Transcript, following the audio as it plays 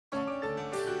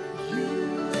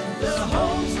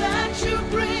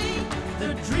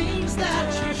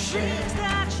share.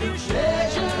 The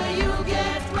pleasure you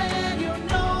get when you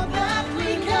know that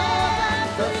we care.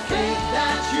 The faith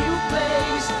that you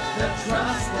place, the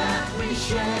trust that we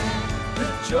share. The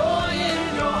joy in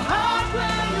your heart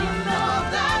when you know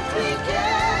that we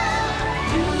care.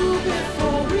 You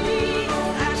before we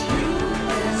at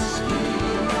USV.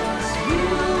 You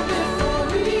before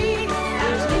we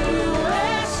at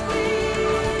USV.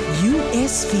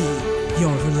 USV,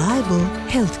 your reliable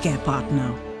healthcare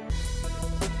partner.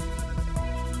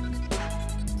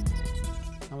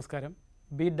 നമസ്കാരം.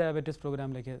 Beat diabetes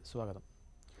പ്രോഗ്രാമിലേക്ക് സ്വാഗതം.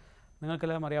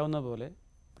 നിങ്ങൾക്കെല്ലാം അറിയാവുന്ന പോലെ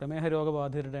പ്രമേഹ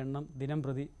രോഗബാധിതരുടെ എണ്ണം ദിനം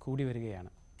പ്രതി കൂടി വരികയാണ്.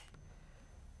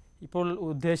 ഇപ്പോൾ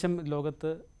ഉദ്ദേശം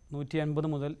ലോകത്ത്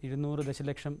 150 മുതൽ 200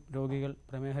 ദശലക്ഷം രോഗികൾ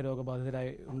പ്രമേഹ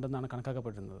രോഗബാധിതരായി ഉണ്ടെന്നാണ്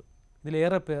കണക്കാക്കപ്പെടുന്നത്.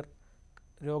 ഇതിലേറെ പേർ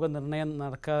രോഗനിർണയം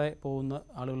നടക്കാതെ പോകുന്ന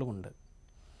ആളുകളുമുണ്ട്.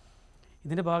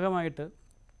 ഇതിൻ്റെ ഭാഗമായിട്ട്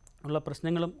ഉള്ള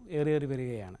പ്രശ്നങ്ങളും ഏറി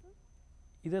വരികയാണ്.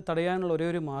 ഇത് തടയാനുള്ള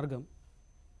ഒരേ മാർഗം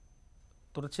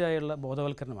തുടർച്ചയായുള്ള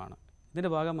ബോധവൽക്കരണമാണ്. ഇതിൻ്റെ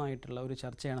ഭാഗമായിട്ടുള്ള ഒരു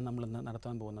ചർച്ചയാണ് നമ്മളിന്ന്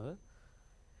നടത്താൻ പോകുന്നത്.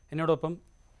 എന്നോടൊപ്പം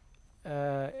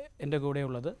എൻ്റെ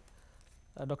കൂടെയുള്ളത്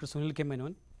doctor Sunil K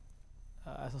Menon,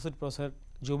 associate professor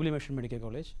jubilee mission medical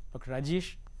college, doctor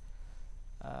Rajesh,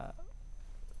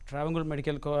 Travancore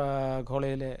medical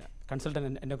കോളേജിലെ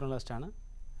consultant എൻഡോക്രിനോളജിസ്റ്റാണ്,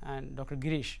 and doctor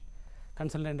Girish,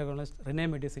 consultant endocrinologist, റിനെ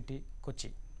Medicity,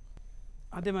 Kochi.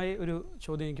 ആദ്യമായി ഒരു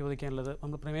ചോദ്യം എനിക്ക് ചോദിക്കാനുള്ളത്,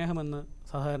 നമ്മൾ പ്രമേഹമെന്ന്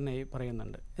സാധാരണയായി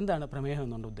പറയുന്നുണ്ട്. എന്താണ് പ്രമേഹം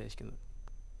എന്നുകൊണ്ട് ഉദ്ദേശിക്കുന്നത്?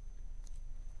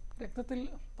 രക്തത്തിൽ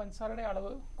പഞ്ചസാരയുടെ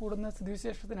അളവ് കൂടുന്ന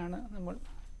സ്ഥിതിവിശേഷത്തിനാണ് നമ്മൾ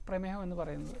പ്രമേഹം എന്ന്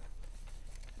പറയുന്നത്.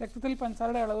 രക്തത്തിൽ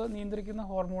പഞ്ചസാരയുടെ അളവ് നിയന്ത്രിക്കുന്ന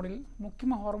ഹോർമോണിൽ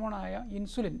മുഖ്യ ഹോർമോണായ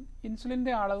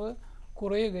ഇൻസുലിൻ്റെ അളവ്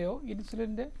കുറയുകയോ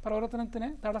ഇൻസുലിൻ്റെ പ്രവർത്തനത്തിന്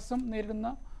തടസ്സം നേരിടുന്ന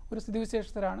ഒരു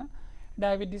സ്ഥിതിവിശേഷത്തിലാണ്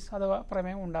ഡയബറ്റീസ് അഥവാ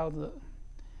പ്രമേഹം ഉണ്ടാകുന്നത്.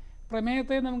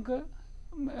 പ്രമേഹത്തെ നമുക്ക്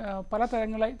പല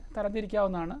തരങ്ങളായി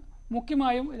തരംതിരിക്കാവുന്നതാണ്.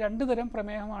 മുഖ്യമായും 2 തരം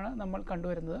പ്രമേഹമാണ് നമ്മൾ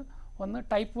കണ്ടുവരുന്നത്. ഒന്ന്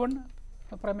ടൈപ്പ് 1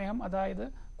 പ്രമേഹം, അതായത്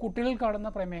കുട്ടികളിൽ കാണുന്ന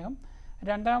പ്രമേഹം.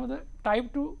 രണ്ടാമത് ടൈപ്പ്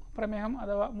 2 പ്രമേഹം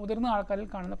അഥവാ മുതിർന്ന ആൾക്കാരിൽ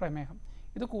കാണുന്ന പ്രമേഹം.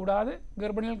 ഇത് കൂടാതെ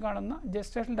ഗർഭിണിയിൽ കാണുന്ന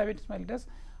ജെസ്റ്റേഷണൽ ഡയബറ്റീസ് മെലിറ്റസ്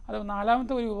അഥവാ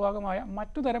 4ാമത്തെ ഒരു വിഭാഗമായ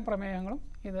മറ്റു തരം പ്രമേഹങ്ങളും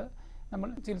ഇത് നമ്മൾ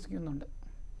ചികിത്സിക്കുന്നുണ്ട്.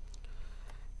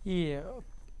 ഈ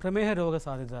പ്രമേഹ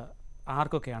രോഗസാധ്യത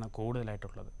ആർക്കൊക്കെയാണ്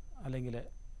കൂടുതലായിട്ടുള്ളത്, അല്ലെങ്കിൽ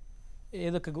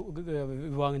ഏതൊക്കെ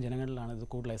വിഭാഗം ജനങ്ങളിലാണ് ഇത്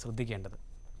കൂടുതലായി ശ്രദ്ധിക്കേണ്ടത്?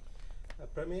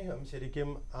 പ്രമേഹം ശരിക്കും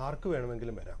ആർക്ക്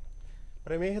വേണമെങ്കിലും വരാം.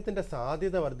 പ്രമേഹത്തിൻ്റെ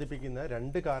സാധ്യത വർദ്ധിപ്പിക്കുന്ന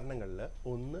 2 കാരണങ്ങളിൽ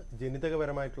ഒന്ന്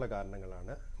ജനിതകപരമായിട്ടുള്ള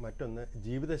കാരണങ്ങളാണ്, മറ്റൊന്ന്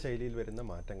ജീവിതശൈലിയിൽ വരുന്ന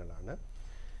മാറ്റങ്ങളാണ്.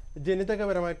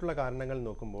 ജനിതകപരമായിട്ടുള്ള കാരണങ്ങൾ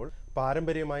നോക്കുമ്പോൾ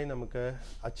പാരമ്പര്യമായി നമുക്ക്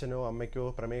അച്ഛനോ അമ്മയ്ക്കോ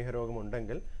പ്രമേഹ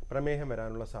രോഗമുണ്ടെങ്കിൽ പ്രമേഹം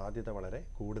വരാനുള്ള സാധ്യത വളരെ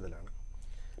കൂടുതലാണ്.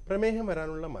 പ്രമേഹം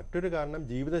വരാനുള്ള മറ്റൊരു കാരണം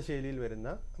ജീവിതശൈലിയിൽ വരുന്ന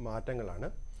മാറ്റങ്ങളാണ്.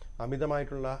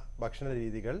 അമിതമായിട്ടുള്ള ഭക്ഷണ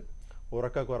രീതികൾ,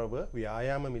 ഉറക്കക്കുറവ്,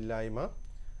 വ്യായാമമില്ലായ്മ,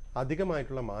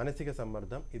 അധികമായിട്ടുള്ള മാനസിക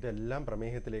സമ്മർദ്ദം, ഇതെല്ലാം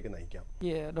പ്രമേഹത്തിലേക്ക് നയിക്കാം.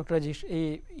 ഡോക്ടർ രാജേഷ്, ഈ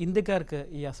ഇന്ത്യക്കാർക്ക്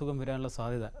ഈ അസുഖം വരാനുള്ള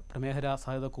സാധ്യത, പ്രമേഹ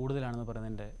സാധ്യത കൂടുതലാണെന്ന്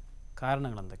പറയുന്നതിൻ്റെ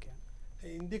കാരണങ്ങൾ എന്തൊക്കെയാണ്?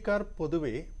 ഇന്ത്യക്കാർ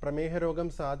പൊതുവെ പ്രമേഹ രോഗം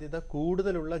സാധ്യത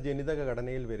കൂടുതലുള്ള ജനിതക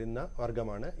ഘടനയിൽ വരുന്ന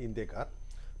വർഗമാണ് ഇന്ത്യക്കാർ.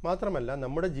 മാത്രമല്ല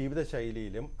നമ്മുടെ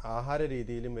ജീവിതശൈലിയിലും ആഹാര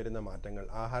രീതിയിലും വരുന്ന മാറ്റങ്ങൾ,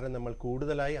 ആഹാരം നമ്മൾ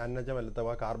കൂടുതലായി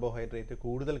അന്നജമല്ലാത്തവ കാർബോഹൈഡ്രേറ്റ്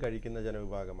കൂടുതൽ കഴിക്കുന്ന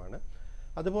ജനവിഭാഗമാണ്.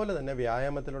 അതുപോലെ തന്നെ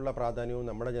വ്യായാമത്തിലുള്ള പ്രാധാന്യവും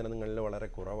നമ്മുടെ ജനങ്ങളിൽ വളരെ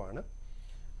കുറവാണ്.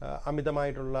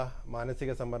 അമിതമായിട്ടുള്ള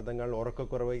മാനസിക സമ്മർദ്ദങ്ങൾ,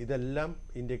 ഉറക്കക്കുറവ്, ഇതെല്ലാം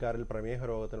ഇന്ത്യക്കാരിൽ പ്രമേഹ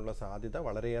രോഗത്തിനുള്ള സാധ്യത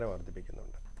വളരെയേറെ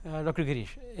വർദ്ധിപ്പിക്കുന്നുണ്ട്. ഡോക്ടർ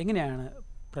ഗിരീഷ്, എങ്ങനെയാണ്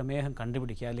പ്രമേഹം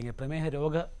കണ്ടുപിടിക്കുക, അല്ലെങ്കിൽ പ്രമേഹ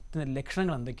രോഗത്തിൻ്റെ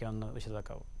ലക്ഷണങ്ങൾ എന്തൊക്കെയാണെന്ന്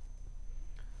വിശദമാക്കാവൂ?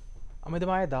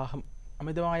 അമിതമായ ദാഹം,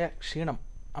 അമിതമായ ക്ഷീണം,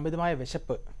 അമിതമായ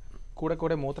വിശപ്പ്,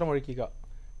 കൂടെ മൂത്രമൊഴിക്കുക,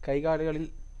 കൈകാലുകളിൽ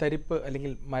തരിപ്പ്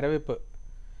അല്ലെങ്കിൽ മരവിപ്പ്,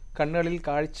 കണ്ണുകളിൽ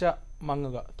കാഴ്ച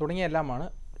മങ്ങുക തുടങ്ങിയെല്ലാമാണ്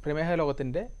പ്രമേഹ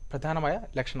രോഗത്തിൻ്റെ പ്രധാനമായ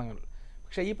ലക്ഷണങ്ങൾ.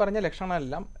 പക്ഷേ ഈ പറഞ്ഞ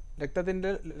ലക്ഷണങ്ങളെല്ലാം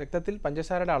രക്തത്തിൽ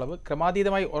പഞ്ചസാരയുടെ അളവ്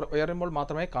ക്രമാതീതമായി ഉയരുമ്പോൾ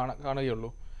മാത്രമേ കാണുകയുള്ളൂ.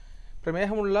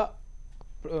 പ്രമേഹമുള്ള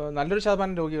നല്ലൊരു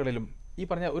ശതമാനം രോഗികളിലും ഈ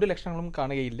പറഞ്ഞ ഒരു ലക്ഷണങ്ങളും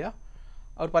കാണുകയില്ല.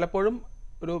 അവർ പലപ്പോഴും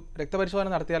ഒരു രക്തപരിശോധന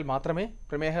നടത്തിയാൽ മാത്രമേ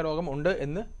പ്രമേഹ രോഗം ഉണ്ട്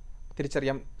എന്ന്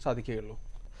തിരിച്ചറിയാൻ സാധിക്കുകയുള്ളൂ.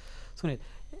 സുനിൽ,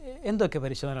 എന്തൊക്കെ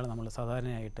പരിശോധനകളാണ് നമ്മൾ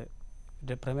സാധാരണയായിട്ട്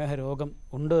പ്രമേഹ രോഗം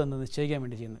ഉണ്ട് എന്ന് നിശ്ചയിക്കാൻ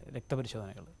വേണ്ടി ചെയ്യുന്ന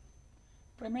രക്തപരിശോധനകൾ?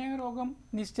 പ്രമേഹ രോഗം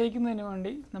നിശ്ചയിക്കുന്നതിന്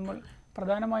വേണ്ടി നമ്മൾ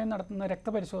പ്രധാനമായും നടത്തുന്ന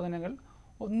രക്തപരിശോധനകൾ,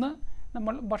 ഒന്ന്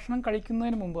നമ്മൾ ഭക്ഷണം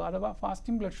കഴിക്കുന്നതിന് മുമ്പ് അഥവാ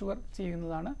ഫാസ്റ്റിംഗ് ബ്ലഡ് ഷുഗർ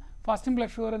ചെയ്യുന്നതാണ്. ഫാസ്റ്റിംഗ്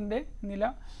ബ്ലഡ് ഷുഗറിൻ്റെ നില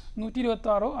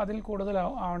 126 അതിൽ കൂടുതൽ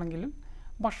ആവണമെങ്കിലും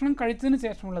ഭക്ഷണം കഴിച്ചതിന്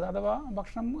ശേഷമുള്ളത് അഥവാ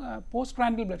ഭക്ഷണം പോസ്റ്റ്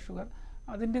പ്രാൻഡിൽ ബ്ലഡ് ഷുഗർ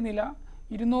അതിൻ്റെ നില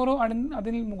 200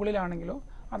 അതിൽ മുകളിലാണെങ്കിലോ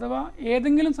അഥവാ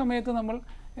ഏതെങ്കിലും സമയത്ത് നമ്മൾ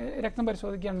രക്തം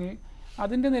പരിശോധിക്കുകയാണെങ്കിൽ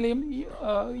അതിൻ്റെ നിലയും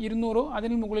 200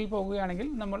 അതിന് മുകളിൽ പോകുകയാണെങ്കിൽ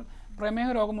നമ്മൾ പ്രമേഹ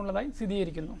രോഗമുള്ളതായി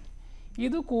സ്ഥിരീകരിക്കുന്നു.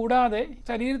 ഇത് കൂടാതെ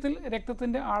ശരീരത്തിൽ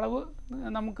രക്തത്തിൻ്റെ അളവ്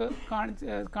നമുക്ക്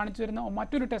കാണിച്ചു വരുന്ന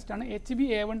മറ്റൊരു ടെസ്റ്റാണ്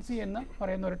HbA1c എന്ന്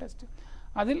പറയുന്ന ഒരു ടെസ്റ്റ്.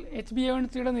 അതിൽ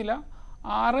HbA1cയുടെ നില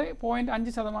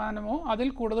 6.5% അതിൽ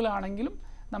കൂടുതലാണെങ്കിലും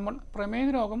നമ്മൾ പ്രമേഹ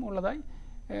രോഗം ഉള്ളതായി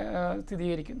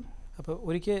സ്ഥിരീകരിക്കുന്നു. അപ്പോൾ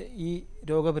ഒരിക്കൽ ഈ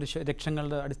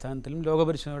ലക്ഷണങ്ങളുടെ അടിസ്ഥാനത്തിലും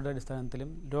രോഗപരിശോധനയുടെ അടിസ്ഥാനത്തിലും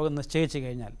രോഗം നിശ്ചയിച്ചു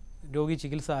കഴിഞ്ഞാൽ രോഗി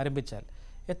ചികിത്സ ആരംഭിച്ചാൽ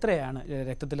എത്രയാണ്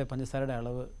രക്തത്തിലെ പഞ്ചസാരയുടെ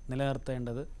അളവ്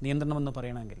നിലനിർത്തേണ്ടത് നിയന്ത്രണമെന്ന്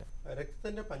പറയണമെങ്കിൽ?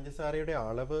 രക്തത്തിൻ്റെ പഞ്ചസാരയുടെ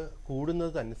അളവ്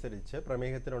കൂടുന്നതനുസരിച്ച്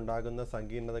പ്രമേഹത്തിനുണ്ടാകുന്ന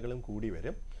സങ്കീർണതകളും കൂടി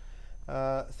വരും.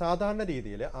 സാധാരണ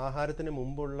രീതിയിൽ ആഹാരത്തിന്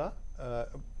മുമ്പുള്ള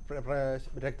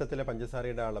രക്തത്തിലെ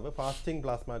പഞ്ചസാരയുടെ അളവ് ഫാസ്റ്റിംഗ്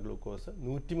പ്ലാസ്മ ഗ്ലൂക്കോസ്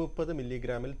 130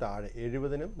 മില്ലിഗ്രാമിൽ താഴെ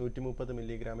 70-നും 130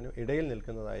 മില്ലിഗ്രാമിനും ഇടയിൽ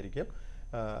നിൽക്കുന്നതായിരിക്കും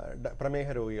പ്രമേഹ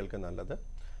രോഗികൾക്ക് നല്ലത്.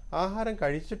 ആഹാരം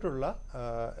കഴിച്ചിട്ടുള്ള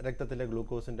രക്തത്തിലെ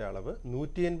ഗ്ലൂക്കോസിൻ്റെ അളവ്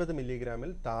 180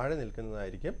 മില്ലിഗ്രാമിൽ താഴെ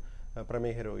നിൽക്കുന്നതായിരിക്കും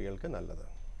പ്രമേഹ രോഗികൾക്ക് നല്ലത്.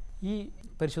 ഈ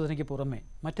പരിശോധനയ്ക്ക് പുറമെ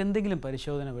മറ്റെന്തെങ്കിലും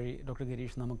പരിശോധന വഴി ഡോക്ടർ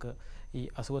ഗിരീഷ് നമുക്ക് ഈ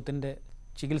അസുഖത്തിൻ്റെ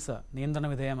ചികിത്സ നിയന്ത്രണ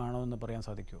വിധേയമാണോ എന്ന് പറയാൻ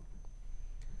സാധിക്കുമോ?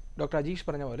 ഡോക്ടർ അജീഷ്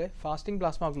പറഞ്ഞ പോലെ ഫാസ്റ്റിംഗ്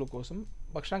പ്ലാസ്മ ഗ്ലൂക്കോസും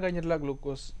ഭക്ഷണം കഴിഞ്ഞിട്ടുള്ള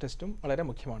ഗ്ലൂക്കോസ് ടെസ്റ്റും വളരെ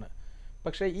മുഖ്യമാണ്.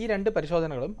 പക്ഷേ ഈ രണ്ട്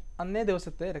പരിശോധനകളും അന്നേ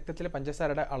ദിവസത്തെ രക്തത്തിലെ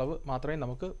പഞ്ചസാരയുടെ അളവ് മാത്രമേ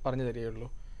നമുക്ക് പറഞ്ഞു തരികയുള്ളൂ.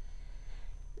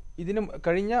 ഇതിനും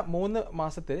കഴിഞ്ഞ 3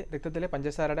 മാസത്തെ രക്തത്തിലെ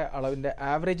പഞ്ചസാരയുടെ അളവിൻ്റെ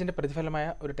ആവറേജിൻ്റെ പ്രതിഫലമായ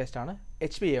ഒരു ടെസ്റ്റാണ്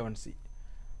HbA1c.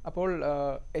 അപ്പോൾ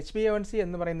HbA1c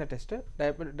എന്ന് പറയുന്ന ടെസ്റ്റ്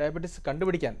ഡയബറ്റീസ്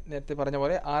കണ്ടുപിടിക്കാൻ നേരത്തെ പറഞ്ഞ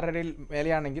പോലെ 6.5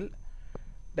 മേലെയാണെങ്കിൽ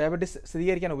ഡയബറ്റീസ്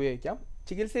സ്ഥിരീകരിക്കാൻ ഉപയോഗിക്കാം.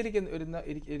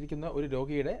 ചികിത്സയിലിരിക്കുന്ന ഒരു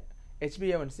രോഗിയുടെ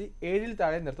HbA1c 7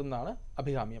 താഴെ നിർത്തുന്നതാണ്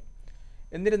അഭികാമ്യം.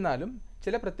 എന്നിരുന്നാലും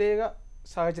ചില പ്രത്യേക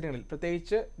സാഹചര്യങ്ങളിൽ,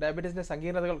 പ്രത്യേകിച്ച് ഡയബറ്റീസിൻ്റെ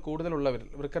സങ്കീർണതകൾ കൂടുതലുള്ളവർ,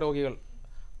 വൃക്കരോഗികൾ,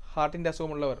 ഹാർട്ടിൻ്റെ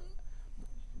അസുഖമുള്ളവർ,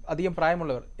 അധികം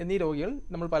പ്രായമുള്ളവർ എന്നീ രോഗികൾ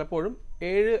നമ്മൾ പലപ്പോഴും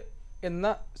 7 എന്ന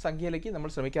സംഖ്യയിലേക്ക് നമ്മൾ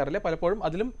ശ്രമിക്കാറില്ല. പലപ്പോഴും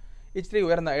അതിലും ഇച്ചിരി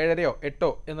ഉയർന്ന 7.5-ഓ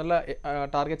 8-ഓ എന്നുള്ള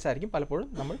ടാർഗറ്റ്സ് ആയിരിക്കും പലപ്പോഴും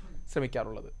നമ്മൾ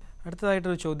ശ്രമിക്കാറുള്ളത്.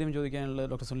 അടുത്തതായിട്ടൊരു ചോദ്യം ചോദിക്കാനുള്ളത്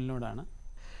ഡോക്ടർ സുനിലിനോടാണ്.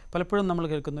 പലപ്പോഴും നമ്മൾ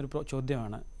കേൾക്കുന്ന ഒരു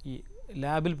ചോദ്യമാണ് ഈ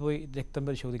ലാബിൽ പോയി രക്തം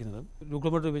പരിശോധിക്കുന്നത്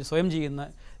ഗ്ലൂക്കോമീറ്റർ ഉപയോഗിച്ച് സ്വയം ചെയ്യുന്ന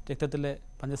രക്തത്തിലെ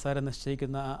പഞ്ചസാര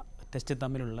നിശ്ചയിക്കുന്ന ആ ടെസ്റ്റ്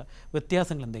തമ്മിലുള്ള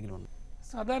വ്യത്യാസങ്ങൾ എന്തെങ്കിലും ഉണ്ട്?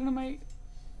 സാധാരണമായി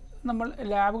നമ്മൾ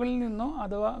ലാബുകളിൽ നിന്നോ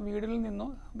അഥവാ വീടുകളിൽ നിന്നോ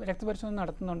രക്തപരിശോധന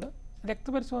നടത്തുന്നുണ്ട്.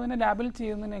 രക്തപരിശോധന ലാബിൽ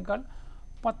ചെയ്യുന്നതിനേക്കാൾ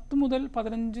 10 മുതൽ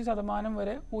 15%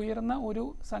 വരെ ഉയർന്ന ഒരു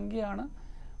സംഖ്യയാണ്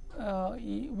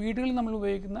ഈ വീടുകളിൽ നമ്മൾ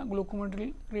ഉപയോഗിക്കുന്ന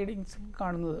ഗ്ലൂക്കോമീറ്ററിൽ റീഡിങ്സ്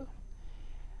കാണുന്നത്.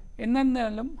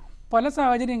 എന്നാലും പല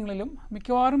സാഹചര്യങ്ങളിലും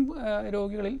മിക്കവാറും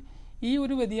രോഗികളിൽ ഈ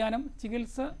ഒരു വ്യതിയാനം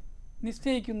ചികിത്സ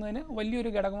നിശ്ചയിക്കുന്നതിന് വലിയൊരു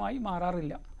ഘടകമായി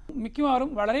മാറാറില്ല. മിക്കവാറും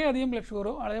വളരെയധികം ബ്ലഡ്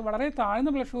ഷുഗറോ അല്ലെങ്കിൽ വളരെ താഴ്ന്ന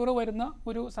ബ്ലഡ് ഷുഗറോ വരുന്ന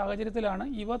ഒരു സാഹചര്യത്തിലാണ്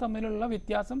ഇവ തമ്മിലുള്ള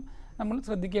വ്യത്യാസം നമ്മൾ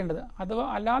ശ്രദ്ധിക്കേണ്ടത്. അഥവാ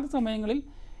അല്ലാത്ത സമയങ്ങളിൽ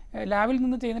ലാബിൽ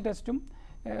നിന്ന് ചെയ്യുന്ന ടെസ്റ്റും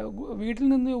വീട്ടിൽ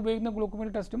നിന്ന് ഉപയോഗിക്കുന്ന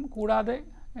ഗ്ലൂക്കോമീറ്റർ ടെസ്റ്റും കൂടാതെ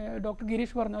ഡോക്ടർ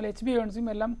ഗിരീഷ് പറഞ്ഞ പോലെ HbA1cയും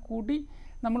എല്ലാം കൂട്ടി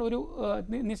നമ്മൾ ഒരു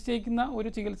നിശ്ചയിക്കുന്ന ഒരു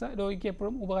ചികിത്സ രോഗിക്ക്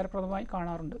എപ്പോഴും ഉപകാരപ്രദമായി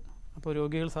കാണാറുണ്ട്. അപ്പോൾ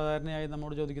രോഗികൾ സാധാരണയായി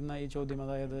നമ്മോട് ചോദിക്കുന്ന ഈ ചോദ്യം,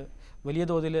 അതായത് വലിയ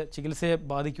തോതിൽ ചികിത്സയെ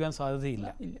ബാധിക്കുവാൻ സാധ്യതയില്ല.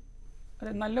 ഇല്ല,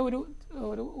 നല്ല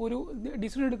ഒരു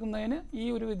ഡിസിഷൻ എടുക്കുന്നതിന് ഈ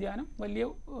ഒരു വ്യതിയാനം വലിയ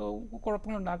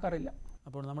കുഴപ്പങ്ങൾ ഉണ്ടാക്കാറില്ല.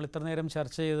 അപ്പോൾ നമ്മൾ ഇത്ര നേരം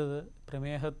ചർച്ച ചെയ്തത്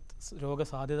പ്രമേഹ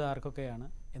രോഗസാധ്യത ആർക്കൊക്കെയാണ്,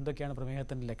 എന്തൊക്കെയാണ്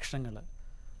പ്രമേഹത്തിൻ്റെ ലക്ഷണങ്ങൾ,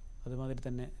 അതുമാതിരി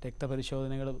തന്നെ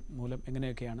രക്തപരിശോധനകൾ മൂലം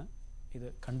എങ്ങനെയൊക്കെയാണ് ഇത്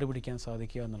കണ്ടുപിടിക്കാൻ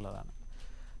സാധിക്കുക എന്നുള്ളതാണ്.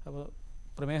 അപ്പോൾ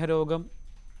പ്രമേഹ രോഗം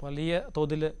വലിയ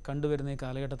തോതിൽ കണ്ടുവരുന്ന ഈ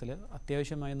കാലഘട്ടത്തിൽ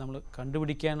അത്യാവശ്യമായി നമ്മൾ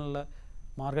കണ്ടുപിടിക്കാനുള്ള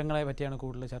മാർഗങ്ങളെ പറ്റിയാണ്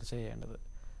കൂടുതൽ ചർച്ച ചെയ്യേണ്ടത്.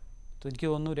 എനിക്ക്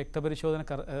തോന്നുന്നു രക്തപരിശോധന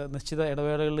നിശ്ചിത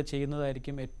ഇടവേളകളിൽ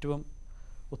ചെയ്യുന്നതായിരിക്കും ഏറ്റവും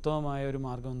ഉത്തമമായ ഒരു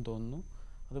മാർഗമെന്ന് തോന്നുന്നു.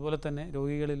 അതുപോലെ തന്നെ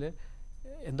രോഗികളിൽ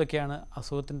എന്തൊക്കെയാണ്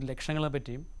അസുഖത്തിൻ്റെ ലക്ഷണങ്ങളെ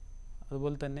പറ്റിയും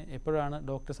അതുപോലെ തന്നെ എപ്പോഴാണ്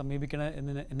ഡോക്ടറെ സമീപിക്കുന്നത്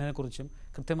എന്നതിനെക്കുറിച്ചും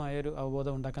കൃത്യമായൊരു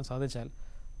അവബോധം ഉണ്ടാക്കാൻ സാധിച്ചാൽ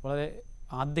വളരെ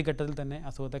ആദ്യഘട്ടത്തിൽ തന്നെ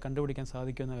അസുഖത്തെ കണ്ടുപിടിക്കാൻ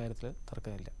സാധിക്കുമെന്ന കാര്യത്തിൽ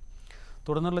തർക്കമില്ല.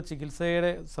 തുടർന്നുള്ള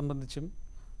ചികിത്സയെ സംബന്ധിച്ചും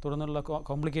തുടർന്നുള്ള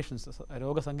കോംപ്ലിക്കേഷൻസ്,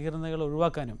 രോഗസങ്കീർണതകൾ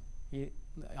ഒഴിവാക്കാനും ഈ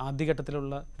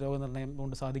ആദ്യഘട്ടത്തിലുള്ള രോഗനിർണയം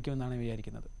കൊണ്ട് സാധിക്കുമെന്നാണ്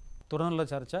വിചാരിക്കുന്നത്. തുടർന്നുള്ള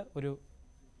ചർച്ച ഒരു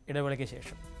ഇടവേളയ്ക്ക്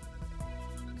ശേഷം.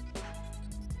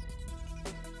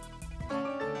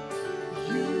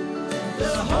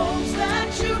 The homes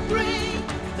that you bring,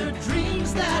 the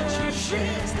dreams that you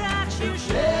share, the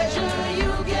pleasure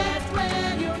you get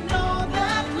when you know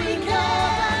that we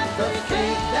care, the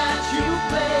faith that you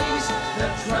place, the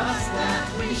trust that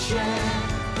we share,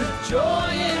 the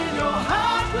joy in your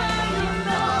heart when you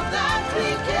know that we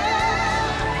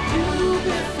care. You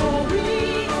before we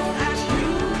at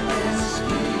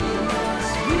USV,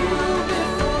 you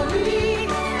before we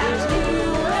at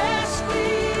USV.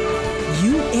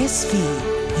 USV,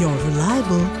 your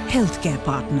reliable healthcare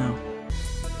partner.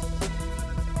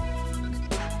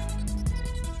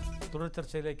 തുടർ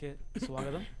ചർച്ചയിലേക്ക്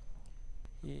സ്വാഗതം.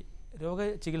 ഈ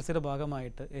രോഗചികിത്സയുടെ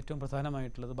ഭാഗമായിട്ട് ഏറ്റവും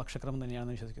പ്രധാനമായിട്ടുള്ളത് ഭക്ഷണക്രമം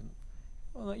തന്നെയാണെന്ന് വിശ്വസിക്കുന്നു.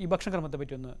 ഈ ഭക്ഷണക്രമത്തെ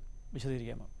പറ്റി ഒന്ന്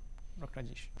വിശദീകരിക്കാമോ ഡോക്ടർ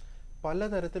അജീഷ്?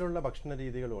 പലതരത്തിലുള്ള ഭക്ഷണ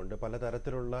രീതികളുമുണ്ട്.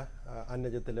 പലതരത്തിലുള്ള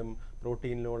അന്നജത്തിലും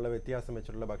പ്രോട്ടീനിലുമുള്ള വ്യത്യാസം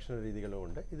വെച്ചിട്ടുള്ള ഭക്ഷണ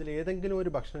രീതികളുമുണ്ട്. ഇതിൽ ഏതെങ്കിലും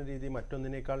ഒരു ഭക്ഷണ രീതി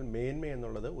മറ്റൊന്നിനേക്കാൾ മേന്മ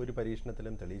എന്നുള്ളത് ഒരു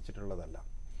പരീക്ഷണത്തിലും തെളിയിച്ചിട്ടുള്ളതല്ല.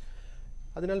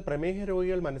 അതിനാൽ പ്രമേഹ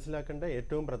രോഗികൾ മനസ്സിലാക്കേണ്ട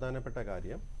ഏറ്റവും പ്രധാനപ്പെട്ട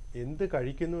കാര്യം എന്ത്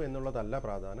കഴിക്കുന്നു എന്നുള്ളതല്ല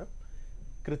പ്രാധാന്യം,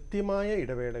 കൃത്യമായ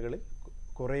ഇടവേളകളിൽ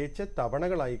കുറേശ്ശെ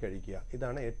തവണകളായി കഴിക്കുക.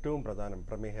 ഇതാണ് ഏറ്റവും പ്രധാനം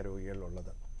പ്രമേഹ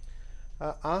രോഗികളിലുള്ളത്.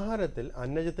 ആഹാരത്തിൽ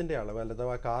അന്നജത്തിൻ്റെ അളവ്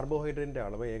അഥവാ കാർബോഹൈഡ്രേറ്റിൻ്റെ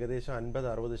അളവ് ഏകദേശം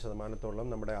 50-60%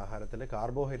 നമ്മുടെ ആഹാരത്തിൽ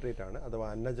കാർബോഹൈഡ്രേറ്റ് ആണ് അഥവാ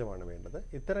അന്നജമാണ് വേണ്ടത്.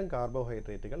 ഇത്തരം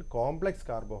കാർബോഹൈഡ്രേറ്റുകൾ കോംപ്ലക്സ്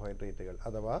കാർബോഹൈഡ്രേറ്റുകൾ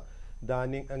അഥവാ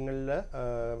ധാന്യങ്ങളിൽ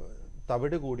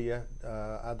തവിട് കൂടിയ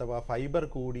അഥവാ ഫൈബർ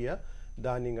കൂടിയ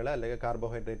ധാന്യങ്ങൾ അല്ലെങ്കിൽ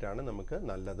കാർബോഹൈഡ്രേറ്റ് ആണ് നമുക്ക്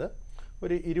നല്ലത്.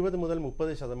 ഒരു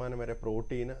 20-30% വരെ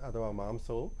പ്രോട്ടീൻ അഥവാ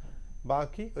മാംസവും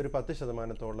ബാക്കി ഒരു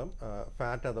 10%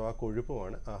 ഫാറ്റ് അഥവാ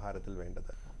കൊഴുപ്പുമാണ് ആഹാരത്തിൽ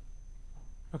വേണ്ടത്.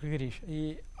 ഡോക്ടർ ഗിരീഷ്, ഈ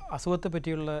അസുഖത്തെ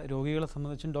പറ്റിയുള്ള രോഗികളെ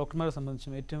സംബന്ധിച്ചും ഡോക്ടർമാരെ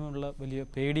സംബന്ധിച്ചും ഏറ്റവും ഉള്ള വലിയ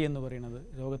പേടി എന്ന് പറയുന്നത്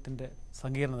രോഗത്തിൻ്റെ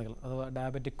സങ്കീർണതകൾ അഥവാ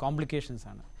ഡയബറ്റിക് കോംപ്ലിക്കേഷൻസ്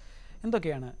ആണ്.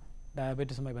 എന്തൊക്കെയാണ്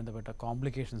ഡയബറ്റീസുമായി ബന്ധപ്പെട്ട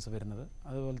കോംപ്ലിക്കേഷൻസ് വരുന്നത്?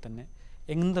 അതുപോലെ തന്നെ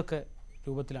എന്തൊക്കെ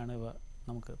രൂപത്തിലാണ് ഇവ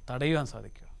നമുക്ക് തടയുവാൻ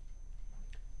സാധിക്കുക?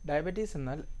 ഡയബറ്റീസ്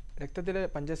എന്നാൽ രക്തത്തിലെ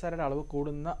പഞ്ചസാരയുടെ അളവ്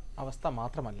കൂടുന്ന അവസ്ഥ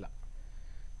മാത്രമല്ല.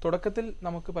 തുടക്കത്തിൽ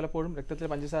നമുക്ക് പലപ്പോഴും രക്തത്തിലെ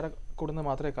പഞ്ചസാര കൂടുന്നത്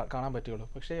മാത്രമേ കാണാൻ പറ്റുകയുള്ളൂ.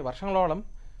 പക്ഷേ വർഷങ്ങളോളം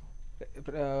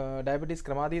ഡയബറ്റീസ്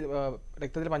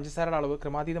രക്തത്തിലെ പഞ്ചസാരയുടെ അളവ്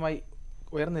ക്രമാതീതമായി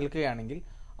ഉയർന്നു നിൽക്കുകയാണെങ്കിൽ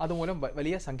അതുമൂലം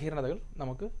വലിയ സങ്കീർണതകൾ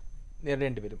നമുക്ക്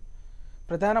നേരിടേണ്ടി വരും.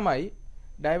 പ്രധാനമായി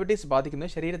ഡയബറ്റീസ്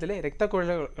ബാധിക്കുന്നത് ശരീരത്തിലെ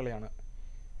രക്തക്കുഴലുകളെയാണ്.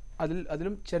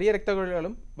 അതിലും ചെറിയ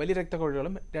രക്തക്കുഴലുകളും വലിയ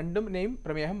രക്തക്കുഴലുകളും രണ്ടിനെയും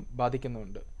പ്രമേഹം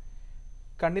ബാധിക്കുന്നുണ്ട്.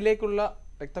 കണ്ണിലേക്കുള്ള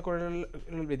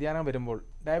രക്തക്കുഴലുകളിൽ വ്യതിയാനം വരുമ്പോൾ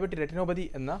ഡയബറ്റിക് റെറ്റിനോപ്പതി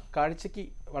എന്ന കാഴ്ചയ്ക്ക്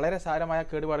വളരെ സാരമായ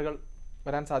കേടുപാടുകൾ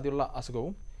വരാൻ സാധ്യതയുള്ള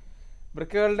അസുഖവും,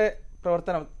 വൃക്കകളുടെ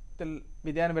പ്രവർത്തനത്തിൽ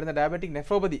വ്യതിയാനം വരുന്ന ഡയബറ്റിക്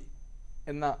നെഫ്രോപ്പതി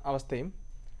എന്ന അവസ്ഥയും,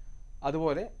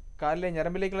 അതുപോലെ കാലിലെ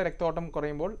ഞരമ്പിലേക്കുള്ള രക്തോട്ടം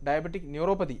കുറയുമ്പോൾ ഡയബറ്റിക്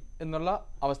ന്യൂറോപ്പതി എന്നുള്ള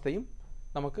അവസ്ഥയും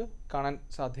നമുക്ക് കാണാൻ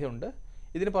സാധ്യതയുണ്ട്.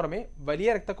 ഇതിനു പുറമെ വലിയ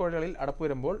രക്തക്കുഴലുകളിൽ അടപ്പ്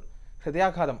വരുമ്പോൾ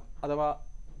ഹൃദയാഘാതം അഥവാ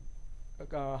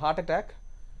ഹാർട്ട് അറ്റാക്ക്,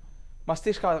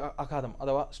 മസ്തിഷ്ക ആഘാതം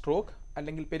അഥവാ സ്ട്രോക്ക്,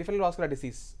 അല്ലെങ്കിൽ പെരിഫറൽ വാസ്കുലർ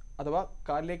ഡിസീസ് അഥവാ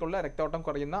കാലിലേക്കുള്ള രക്തോട്ടം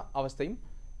കുറയുന്ന അവസ്ഥയും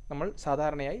നമ്മൾ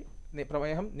സാധാരണയായി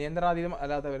പ്രമേഹം നിയന്ത്രണാതീതം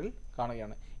അല്ലാത്തവരിൽ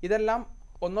കാണുകയാണ്. ഇതെല്ലാം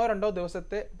 1-2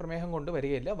 ദിവസത്തെ പ്രമേഹം കൊണ്ട്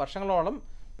വരികയില്ല. വർഷങ്ങളോളം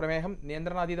പ്രമേഹം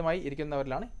നിയന്ത്രണാതീതമായി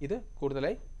ഇരിക്കുന്നവരിലാണ് ഇത്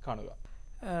കൂടുതലായി കാണുക.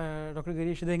 ഡോക്ടർ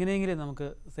ഗിരീഷ്,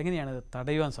 എങ്ങനെയാണ് ഇത്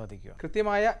തടയുവാൻ സാധിക്കുക?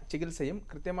 കൃത്യമായ ചികിത്സയും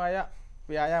കൃത്യമായ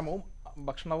വ്യായാമവും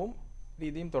ഭക്ഷണവും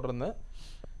രീതിയും തുടർന്ന്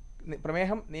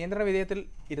പ്രമേഹം നിയന്ത്രണ വിധേയത്തിൽ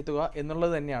ഇരുത്തുക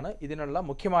എന്നുള്ളത് തന്നെയാണ് ഇതിനുള്ള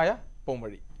മുഖ്യമായ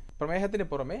പോംവഴി. പ്രമേഹത്തിന്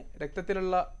പുറമെ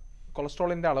രക്തത്തിലുള്ള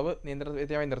കൊളസ്ട്രോളിൻ്റെ അളവ് നിയന്ത്രണ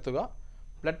വിധേയമായി നിർത്തുക,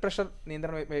 ബ്ലഡ് പ്രഷർ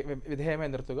നിയന്ത്രണ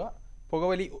വിധേയമായി നിർത്തുക,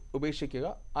 പുകവലി ഉപേക്ഷിക്കുക,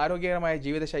 ആരോഗ്യകരമായ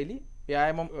ജീവിതശൈലി,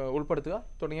 വ്യായാമം ഉൾപ്പെടുത്തുക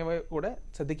തുടങ്ങിയവ കൂടെ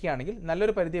ശ്രദ്ധിക്കുകയാണെങ്കിൽ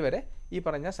നല്ലൊരു പരിധിവരെ ഈ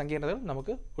പറഞ്ഞ സങ്കീർണതകൾ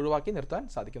നമുക്ക് ഒഴിവാക്കി നിർത്താൻ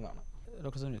സാധിക്കുന്നതാണ്.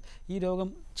 ഡോക്ടർ സുനിൽ, ഈ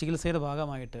രോഗം ചികിത്സയുടെ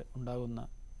ഭാഗമായിട്ട് ഉണ്ടാകുന്ന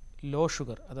ലോ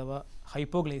ഷുഗർ അഥവാ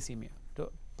ഹൈപ്പോഗ്ലൈസീമിയ,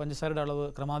 പഞ്ചസാരയുടെ അളവ്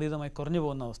ക്രമാതീതമായി കുറഞ്ഞു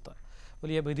പോകുന്ന അവസ്ഥ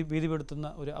വലിയ ഭീതിപ്പെടുത്തുന്ന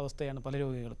ഒരു അവസ്ഥയാണ് പല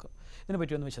രോഗികൾക്കും.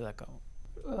 ഇതിനെപ്പറ്റി ഒന്ന് വിശദമാക്കാമോ?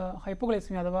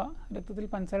 ഹൈപ്പോഗ്ലൈസീമിയ അഥവാ രക്തത്തിൽ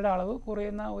പഞ്ചസാരയുടെ അളവ്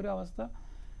കുറയുന്ന ഒരു അവസ്ഥ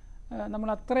നമ്മൾ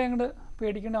അത്രയും അങ്ങോട്ട്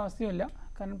പേടിക്കേണ്ട അവസ്ഥയുമില്ല.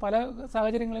 കാരണം പല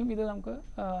സാഹചര്യങ്ങളിലും ഇത് നമുക്ക്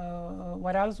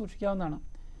വരാതെ സൂക്ഷിക്കാവുന്നതാണ്.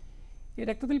 ഈ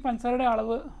രക്തത്തിൽ പഞ്ചസാരയുടെ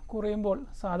അളവ് കുറയുമ്പോൾ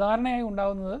സാധാരണയായി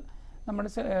ഉണ്ടാകുന്നത്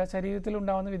നമ്മുടെ ശരീരത്തിൽ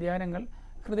ഉണ്ടാകുന്ന വ്യതിയാനങ്ങൾ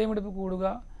ഹൃദയമിടിപ്പ് കൂടുക,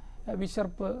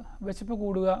 വിശപ്പ്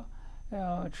കൂടുക,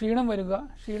 ക്ഷീണം വരിക,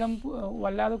 ക്ഷീണം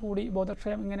വല്ലാതെ കൂടി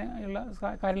ബോധക്ഷയം ഇങ്ങനെയുള്ള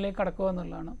കാര്യങ്ങളിലേക്ക് കടക്കുക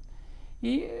എന്നുള്ളതാണ്.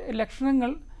 ഈ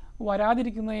ലക്ഷണങ്ങൾ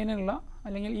വരാതിരിക്കുന്നതിനുള്ള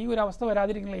അല്ലെങ്കിൽ ഈ ഒരു അവസ്ഥ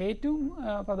വരാതിരിക്കുന്ന ഏറ്റവും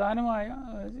പ്രധാനമായ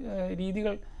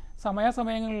രീതികൾ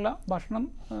സമയാസമയങ്ങളിലുള്ള ഭക്ഷണം,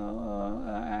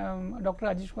 ഡോക്ടർ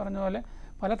അജീഷ് പറഞ്ഞ പോലെ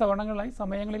പല തവണകളായി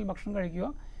സമയങ്ങളിൽ ഭക്ഷണം കഴിക്കുക,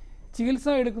 ചികിത്സ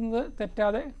എടുക്കുന്നത്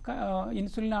തെറ്റാതെ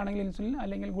ഇൻസുലിൻ ആണെങ്കിൽ ഇൻസുലിൻ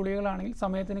അല്ലെങ്കിൽ ഗുളികകളാണെങ്കിൽ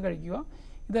സമയത്തിന് കഴിക്കുക.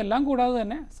 ഇതെല്ലാം കൂടാതെ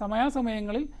തന്നെ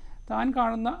സമയാസമയങ്ങളിൽ താൻ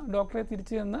കാണുന്ന ഡോക്ടറെ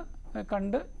തിരിച്ചു ചെന്ന്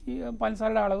കണ്ട് ഈ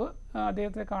പഞ്ചസാരയുടെ അളവ്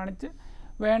അദ്ദേഹത്തെ കാണിച്ച്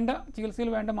ചികിത്സയിൽ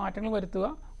വേണ്ട മാറ്റങ്ങൾ വരുത്തുക,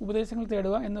 ഉപദേശങ്ങൾ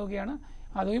തേടുക എന്നൊക്കെയാണ്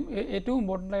അതും ഏറ്റവും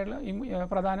ഇമ്പോർട്ടൻ്റ് ആയിട്ടുള്ള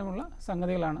പ്രധാനമുള്ള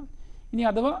സംഗതികളാണ്. ഇനി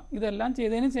അഥവാ ഇതെല്ലാം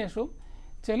ചെയ്തതിന് ശേഷവും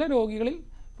ചില രോഗികളിൽ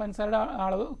പഞ്ചസാരയുടെ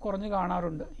അളവ് കുറഞ്ഞു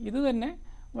കാണാറുണ്ട്. ഇത് തന്നെ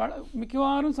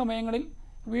മിക്കവാറും സമയങ്ങളിൽ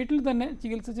വീട്ടിൽ തന്നെ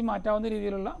ചികിത്സിച്ച് മാറ്റാവുന്ന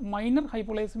രീതിയിലുള്ള മൈനർ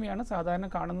ഹൈപ്പോഗ്ലൈസമിയാണ് സാധാരണ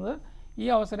കാണുന്നത്. ഈ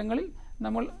അവസരങ്ങളിൽ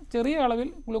നമ്മൾ ചെറിയ അളവിൽ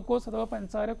ഗ്ലൂക്കോസ് അഥവാ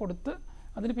പഞ്ചസാര കൊടുത്ത്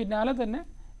അതിന് പിന്നാലെ തന്നെ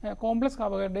കോംപ്ലക്സ്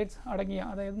കാർബോഹൈഡ്രേറ്റ്സ് അടങ്ങിയ,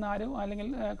 അതായത് നാര് അല്ലെങ്കിൽ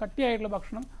കട്ടിയായിട്ടുള്ള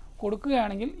ഭക്ഷണം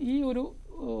കൊടുക്കുകയാണെങ്കിൽ ഈ ഒരു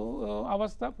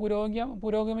അവസ്ഥ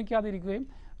പുരോഗമിക്കാതിരിക്കുകയും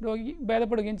രോഗി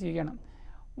ഭേദപ്പെടുകയും ചെയ്യുകയാണ്.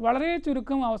 വളരെ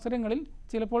ചുരുക്കം അവസരങ്ങളിൽ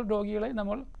ചിലപ്പോൾ രോഗികളെ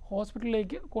നമ്മൾ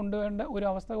ഹോസ്പിറ്റലിലേക്ക് കൊണ്ടുപോകേണ്ട ഒരു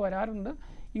അവസ്ഥ വരാറുണ്ട്.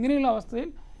 ഇങ്ങനെയുള്ള അവസ്ഥയിൽ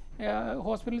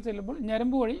ഹോസ്പിറ്റലിൽ ചെല്ലുമ്പോൾ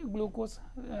ഞരമ്പ് വഴി ഗ്ലൂക്കോസ്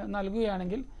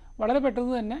നൽകുകയാണെങ്കിൽ വളരെ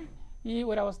പെട്ടെന്ന് തന്നെ ഈ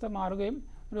ഒരവസ്ഥ മാറുകയും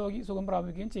രോഗി സുഖം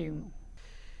പ്രാപിക്കുകയും ചെയ്യുന്നു.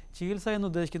 ചികിത്സ എന്ന്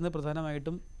ഉദ്ദേശിക്കുന്നത്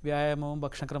പ്രധാനമായിട്ടും വ്യായാമവും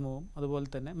ഭക്ഷണക്രമവും അതുപോലെ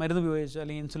തന്നെ മരുന്ന് ഉപയോഗിച്ച്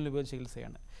അല്ലെങ്കിൽ ഇൻസുലിൻ ഉപയോഗിച്ച്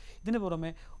ചികിത്സയാണ്. ഇതിന്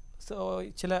പുറമെ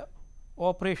ചില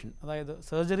ഓപ്പറേഷൻ, അതായത്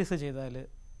സർജറീസ് ചെയ്താൽ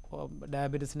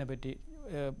ഡയബറ്റീസിനെ പറ്റി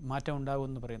മാറ്റം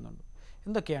ഉണ്ടാകുമെന്ന് പറയുന്നുണ്ട്.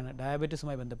 എന്തൊക്കെയാണ്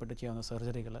ഡയബറ്റീസുമായി ബന്ധപ്പെട്ട് ചെയ്യാവുന്ന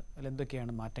സർജറികൾ, അല്ലെങ്കിൽ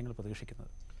എന്തൊക്കെയാണ് മാറ്റങ്ങൾ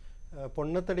പ്രതീക്ഷിക്കുന്നത്?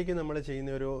 പൊണ്ണത്തടിക്ക് നമ്മൾ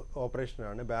ചെയ്യുന്ന ഒരു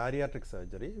ഓപ്പറേഷനാണ് ബാരിയാട്രിക്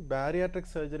സർജറി. ബാരിയാട്രിക്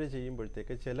സർജറി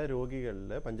ചെയ്യുമ്പോഴത്തേക്ക് ചില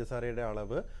രോഗികളിൽ പഞ്ചസാരയുടെ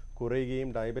അളവ് കുറയുകയും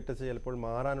ഡയബറ്റിസ് ചിലപ്പോൾ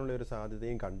മാറാനുള്ള ഒരു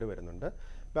സാധ്യതയും കണ്ടുവരുന്നുണ്ട്.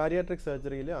 ബാരിയാട്രിക്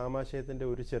സർജറിയിൽ ആമാശയത്തിൻ്റെ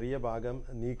ഒരു ചെറിയ ഭാഗം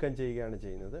നീക്കം ചെയ്യുകയാണ്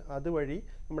ചെയ്യുന്നത്. അതുവഴി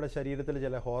നമ്മുടെ ശരീരത്തിൽ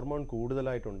ചില ഹോർമോൺ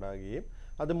കൂടുതലായിട്ടുണ്ടാകുകയും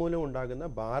അതുമൂലം ഉണ്ടാകുന്ന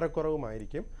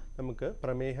ഭാരക്കുറവുമായിരിക്കും നമുക്ക്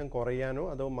പ്രമേഹം കുറയാനോ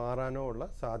അതോ മാറാനോ ഉള്ള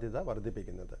സാധ്യത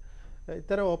വർദ്ധിപ്പിക്കുന്നത്.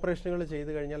 ഇത്തരം ഓപ്പറേഷനുകൾ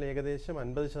ചെയ്തു കഴിഞ്ഞാൽ ഏകദേശം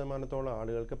 50%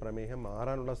 ആളുകൾക്ക് പ്രമേഹം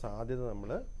മാറാനുള്ള സാധ്യത നമ്മൾ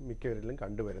മിക്കവരിലും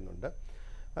കണ്ടുവരുന്നുണ്ട്.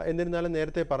 എന്നിരുന്നാലും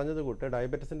നേരത്തെ പറഞ്ഞതുകൂട്ട്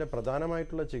ഡയബറ്റിസിൻ്റെ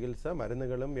പ്രധാനമായിട്ടുള്ള ചികിത്സ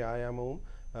മരുന്നുകളും വ്യായാമവും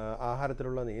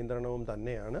ആഹാരത്തിലുള്ള നിയന്ത്രണവും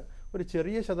തന്നെയാണ്. ഒരു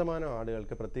ചെറിയ ശതമാനം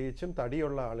ആളുകൾക്ക്, പ്രത്യേകിച്ചും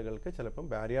തടിയുള്ള ആളുകൾക്ക്, ചിലപ്പം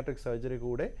ബാരിയാട്രിക് സർജറി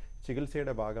കൂടെ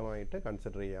ചികിത്സയുടെ ഭാഗമായിട്ട്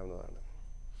കൺസിഡർ ചെയ്യാവുന്നതാണ്.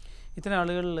 ഇത്തരം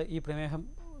ആളുകളിൽ ഈ പ്രമേഹം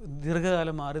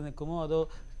ദീർഘകാലം മാറി നിൽക്കുമോ, അതോ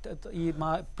ഈ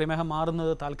പ്രമേഹം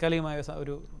മാറുന്നത് താൽക്കാലികമായ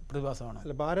ഒരു പ്രതിഭാസമാണോ?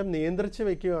 അല്ല, ഭാരം നിയന്ത്രിച്ച്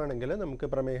വെക്കുകയാണെങ്കിൽ നമുക്ക്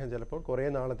പ്രമേഹം ചിലപ്പോൾ കുറേ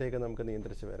നാളത്തേക്ക് നമുക്ക്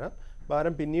നിയന്ത്രിച്ച് വരാം.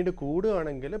 ഭാരം പിന്നീട്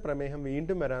കൂടുകയാണെങ്കിൽ പ്രമേഹം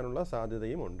വീണ്ടും വരാനുള്ള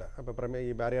സാധ്യതയും ഉണ്ട്. അപ്പോൾ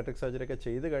ഈ ബാരിയാട്രിക് സർജറി ഒക്കെ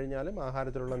ചെയ്തു കഴിഞ്ഞാലും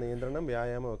ആഹാരത്തിലുള്ള നിയന്ത്രണം,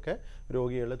 വ്യായാമം ഒക്കെ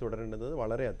രോഗികൾ തുടരേണ്ടത്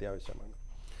വളരെ അത്യാവശ്യമാണ്.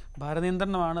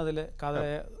 ഭാരനിയന്ത്രണമാണ് അതിൽ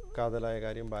കാതലായ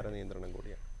കാര്യം, ഭാരനിയന്ത്രണം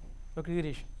കൂടിയാണ്. ഡോക്ടർ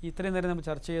ഗിരീഷ്, ഇത്രയും നേരം നമ്മൾ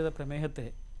ചർച്ച ചെയ്ത പ്രമേഹത്തെ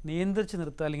നിയന്ത്രിച്ച്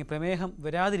നിർത്തുക അല്ലെങ്കിൽ പ്രമേഹം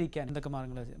വരാതിരിക്കാൻ എന്തൊക്കെ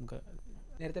മാർഗങ്ങൾ നമുക്ക്?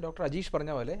 നേരത്തെ ഡോക്ടർ അജീഷ്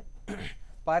പറഞ്ഞ പോലെ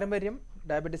പാരമ്പര്യം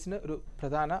ഡയബറ്റീസിന് ഒരു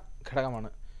പ്രധാന ഘടകമാണ്.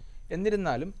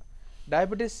 എന്നിരുന്നാലും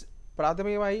ഡയബറ്റീസ്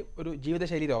പ്രാഥമികമായി ഒരു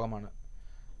ജീവിതശൈലി രോഗമാണ്.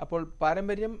 അപ്പോൾ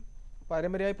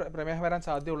പാരമ്പര്യമായി പ്രമേഹം വരാൻ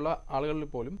സാധ്യതയുള്ള ആളുകളിൽ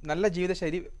പോലും നല്ല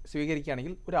ജീവിതശൈലി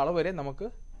സ്വീകരിക്കുകയാണെങ്കിൽ ഒരു അളവ് വരെ നമുക്ക്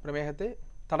പ്രമേഹത്തെ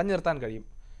തടഞ്ഞു നിർത്താൻ കഴിയും.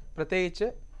 പ്രത്യേകിച്ച്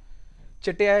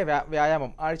ചിട്ടയായ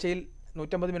വ്യായാമം, ആഴ്ചയിൽ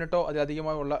 150 മിനിറ്റോ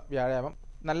അതിലധികമോ ഉള്ള വ്യായാമം,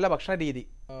 നല്ല ഭക്ഷണ രീതി,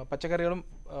 പച്ചക്കറികളും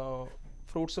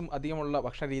ഫ്രൂട്ട്സും അധികമുള്ള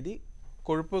ഭക്ഷണ രീതി,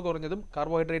 കൊഴുപ്പ് കുറഞ്ഞതും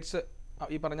കാർബോഹൈഡ്രേറ്റ്സ്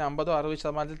ഈ പറഞ്ഞ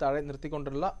 50-60% താഴെ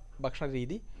നിർത്തിക്കൊണ്ടുള്ള ഭക്ഷണ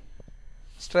രീതി,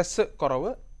 സ്ട്രെസ്സ്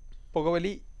കുറവ്,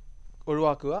 പുകവലി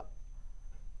ഒഴിവാക്കുക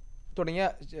തുടങ്ങിയ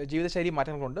ജീവിതശൈലി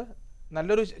മാറ്റങ്ങൾ കൊണ്ട്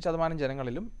നല്ലൊരു ശതമാനം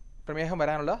ജനങ്ങളിലും പ്രമേഹം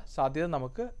വരാനുള്ള സാധ്യത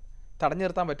നമുക്ക് തടഞ്ഞു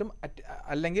നിർത്താൻ പറ്റും.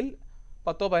 അല്ലെങ്കിൽ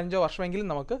 10-15 വർഷമെങ്കിലും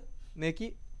നമുക്ക് നീക്കി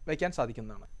വയ്ക്കാൻ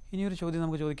സാധിക്കുന്നതാണ്. ഇനിയൊരു ചോദ്യം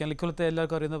നമുക്ക് ചോദിക്കാം. ഇക്കൊല്ലത്തെ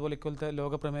എല്ലാവർക്കും അറിയുന്ന പോലെ ഇക്കൊല്ലത്തെ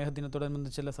ലോക പ്രമേഹ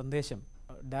ദിനത്തോടനുബന്ധിച്ചുള്ള സന്ദേശം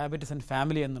ഡയബറ്റിസ് ആൻഡ്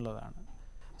ഫാമിലി എന്നുള്ളതാണ്.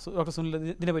 ഡോക്ടർ സുനിൽ,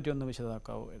 ഇതിനെപ്പറ്റി ഒന്ന്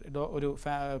വിശദമാക്കാവോ? ഒരു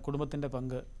കുടുംബത്തിൻ്റെ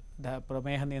പങ്ക്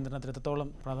പ്രമേഹ നിയന്ത്രണത്തിൽ എത്രത്തോളം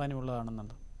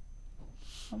പ്രാധാന്യമുള്ളതാണെന്നുണ്ട്?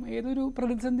 ഏതൊരു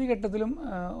പ്രതിസന്ധി ഘട്ടത്തിലും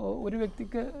ഒരു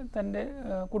വ്യക്തിക്ക് തൻ്റെ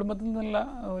കുടുംബത്തിൽ നിന്നുള്ള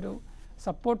ഒരു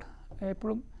സപ്പോർട്ട്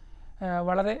എപ്പോഴും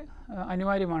വളരെ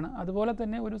അനിവാര്യമാണ്. അതുപോലെ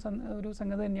തന്നെ ഒരു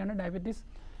സംഗതി തന്നെയാണ് ഡയബറ്റീസ്.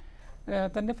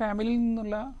 തൻ്റെ ഫാമിലിയിൽ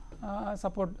നിന്നുള്ള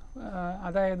സപ്പോർട്ട്,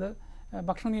 അതായത്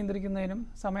ഭക്ഷണം നിയന്ത്രിക്കുന്നതിനും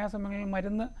സമയാസമയങ്ങളിൽ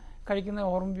മരുന്ന് കഴിക്കുന്നത്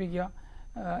ഓർമ്മിപ്പിക്കുക,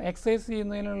 എക്സസൈസ്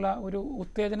ചെയ്യുന്നതിനുള്ള ഒരു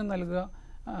ഉത്തേജനം നൽകുക,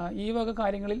 ഈ വക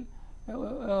കാര്യങ്ങളിൽ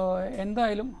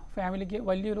എന്തായാലും ഫാമിലിക്ക്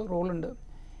വലിയൊരു റോളുണ്ട്.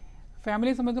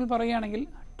 ഫാമിലിയെ സംബന്ധിച്ച് പറയുകയാണെങ്കിൽ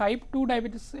ടൈപ്പ് 2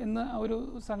 ഡയബറ്റീസ് എന്ന ഒരു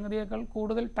സംഗതിയേക്കാൾ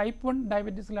കൂടുതൽ ടൈപ്പ് 1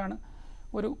 ഡയബറ്റീസിലാണ്,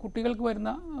 ഒരു കുട്ടികൾക്ക്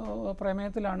വരുന്ന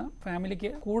പ്രമേഹത്തിലാണ് ഫാമിലിക്ക്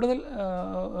കൂടുതൽ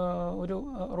ഒരു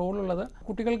റോളുള്ളത്.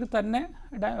 കുട്ടികൾക്ക് തന്നെ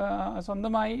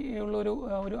സ്വന്തമായി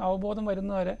ഉള്ളൊരു അവബോധം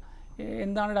വരുന്നവരെ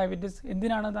എന്താണ് ഡയബറ്റീസ്,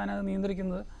 എന്തിനാണ് താനത്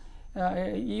നിയന്ത്രിക്കുന്നത്,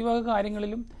 ഈ വക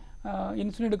കാര്യങ്ങളിലും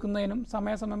ഇൻസുലിൻ എടുക്കുന്നതിനും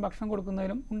സമയാസമയം ഭക്ഷണം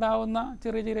കൊടുക്കുന്നതിനും ഉണ്ടാകുന്ന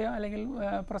ചെറിയ ചെറിയ അല്ലെങ്കിൽ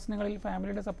പ്രശ്നങ്ങളിൽ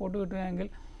ഫാമിലിയുടെ സപ്പോർട്ട് കിട്ടുകയാണെങ്കിൽ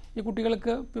ഈ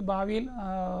കുട്ടികൾക്ക് ഭാവിയിൽ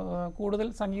കൂടുതൽ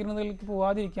സങ്കീർണതകളിലേക്ക്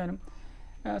പോകാതിരിക്കാനും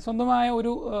സ്വന്തമായ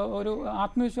ഒരു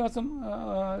ആത്മവിശ്വാസം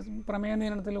പ്രമേഹ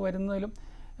നിയന്ത്രണത്തിൽ വരുന്നതിലും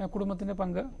കുടുംബത്തിൻ്റെ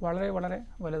പങ്ക് വളരെ വളരെ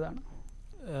വലുതാണ്.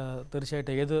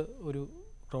 തീർച്ചയായിട്ടും ഏത് ഒരു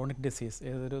ക്രോണിക് ഡിസീസ്,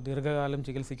 ഏതൊരു ദീർഘകാലം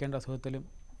ചികിത്സിക്കേണ്ട അസുഖത്തിലും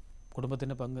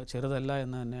കുടുംബത്തിൻ്റെ പങ്ക് ചെറുതല്ല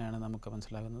എന്ന് തന്നെയാണ് നമുക്ക്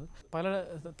മനസ്സിലാകുന്നത്. പല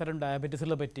തരം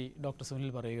ഡയബറ്റീസുകളെ പറ്റി ഡോക്ടർ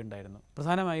സുനിൽ പറയുകയുണ്ടായിരുന്നു.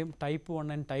 പ്രധാനമായും ടൈപ്പ്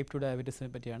 1 ആൻഡ് ടൈപ്പ് 2 ഡയബറ്റീസിനെ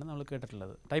പറ്റിയാണ് നമ്മൾ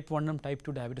കേട്ടിട്ടുള്ളത്. ടൈപ്പ് 1 ടൈപ്പ്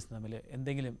 2 ഡയബറ്റീസും തമ്മിൽ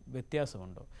എന്തെങ്കിലും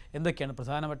വ്യത്യാസമുണ്ടോ? എന്തൊക്കെയാണ്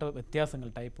പ്രധാനപ്പെട്ട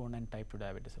വ്യത്യാസങ്ങൾ ടൈപ്പ് 1 ആൻഡ് ടൈപ്പ് 2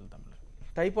 ഡയബറ്റീസുകൾ തമ്മിൽ?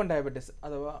 ടൈപ്പ് 1 ഡയബറ്റീസ്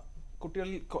അഥവാ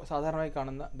കുട്ടികളിൽ സാധാരണയായി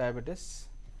കാണുന്ന ഡയബറ്റീസ്,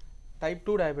 ടൈപ്പ്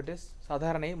 2 ഡയബറ്റീസ്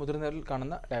സാധാരണയായി മുതിർന്നവരിൽ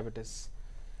കാണുന്ന ഡയബറ്റീസ്,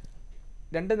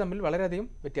 രണ്ടും തമ്മിൽ വളരെയധികം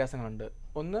വ്യത്യാസങ്ങളുണ്ട്.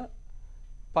 ഒന്ന്,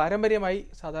 പാരമ്പര്യമായി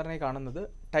സാധാരണയായി കാണുന്നത്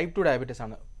ടൈപ്പ് 2 ഡയബറ്റീസ്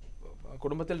ആണ്.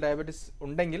 കുടുംബത്തിൽ ഡയബറ്റീസ്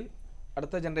ഉണ്ടെങ്കിൽ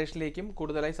അടുത്ത ജനറേഷനിലേക്കും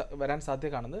കൂടുതലായി വരാൻ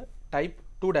സാധ്യത കാണുന്നത് ടൈപ്പ്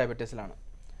 2 ഡയബറ്റീസിലാണ്.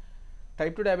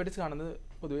 ടൈപ്പ് 2 ഡയബറ്റീസ് കാണുന്നത്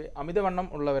പൊതുവെ അമിതവണ്ണം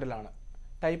ഉള്ളവരിലാണ്.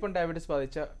 ടൈപ്പ് 1 ഡയബറ്റീസ്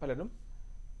ബാധിച്ച പലരും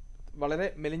വളരെ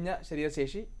മെലിഞ്ഞ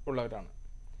ശരീരശേഷി ഉള്ളവരാണ്.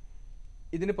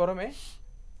 ഇതിന് പുറമെ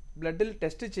ബ്ലഡിൽ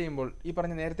ടെസ്റ്റ് ചെയ്യുമ്പോൾ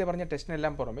നേരത്തെ പറഞ്ഞ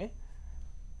ടെസ്റ്റിനെല്ലാം പുറമെ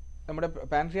നമ്മുടെ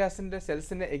പാൻക്രിയാസിൻ്റെ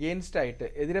സെൽസിന് എഗെയിൻസ്റ്റായിട്ട്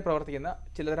എതിരെ പ്രവർത്തിക്കുന്ന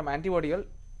ചിലതരം ആൻറ്റിബോഡികൾ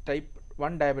ടൈപ്പ്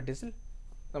 1 ഡയബറ്റീസിൽ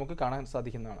നമുക്ക് കാണാൻ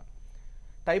സാധിക്കുന്നതാണ്.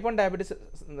 ടൈപ്പ് 1 ഡയബറ്റീസ്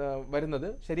വരുന്നത്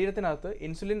ശരീരത്തിനകത്ത്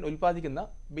ഇൻസുലിൻ ഉൽപ്പാദിക്കുന്ന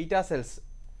ബീറ്റാ സെൽസ്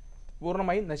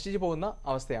പൂർണ്ണമായും നശിച്ചു പോകുന്ന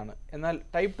അവസ്ഥയാണ്. എന്നാൽ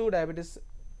ടൈപ്പ് 2 ഡയബറ്റീസ്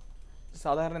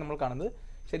സാധാരണ നമ്മൾ കാണുന്നത്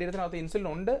ശരീരത്തിനകത്ത് ഇൻസുലിൻ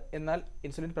ഉണ്ട്, എന്നാൽ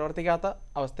ഇൻസുലിൻ പ്രവർത്തിക്കാത്ത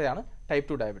അവസ്ഥയാണ് ടൈപ്പ്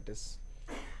 2 ഡയബറ്റീസ്.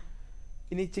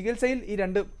 ഇനി ചികിത്സയിൽ ഈ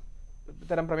 2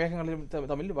 തരം പ്രമേഹങ്ങളിലും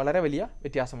തമ്മിൽ വളരെ വലിയ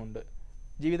വ്യത്യാസമുണ്ട്.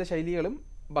 ജീവിതശൈലികളും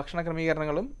ഭക്ഷണ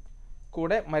ക്രമീകരണങ്ങളും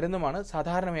കൂടെ മരുന്നുമാണ്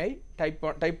സാധാരണയായി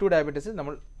ടൈപ്പ് 2 ഡയബറ്റീസിൽ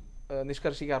നമ്മൾ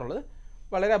നിഷ്കർഷിക്കാറുള്ളത്.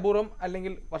 വളരെ അപൂർവം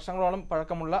അല്ലെങ്കിൽ വർഷങ്ങളോളം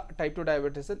പഴക്കമുള്ള ടൈപ്പ് 2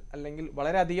 ഡയബറ്റീസിൽ അല്ലെങ്കിൽ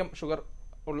വളരെയധികം ഷുഗർ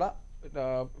ഉള്ള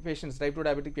പേഷ്യൻസ് ടൈപ്പ് 2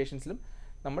 ഡയബറ്റിക് പേഷ്യൻസിലും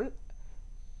നമ്മൾ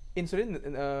ഇൻസുലിൻ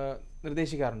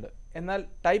നിർദ്ദേശിക്കാറുണ്ട്. എന്നാൽ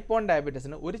ടൈപ്പ് 1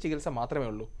 ഡയബറ്റീസിന് ഒരു ചികിത്സ മാത്രമേ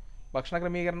ഉള്ളൂ. ഭക്ഷണ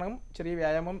ക്രമീകരണം, ചെറിയ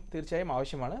വ്യായാമം തീർച്ചയായും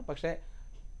ആവശ്യമാണ്. പക്ഷേ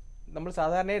നമ്മൾ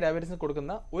സാധാരണയായി ഡയബറ്റീസിന്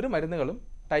കൊടുക്കുന്ന ഒരു മരുന്നുകളും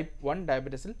ടൈപ്പ് 1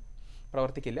 ഡയബറ്റീസിൽ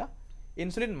പ്രവർത്തിക്കില്ല.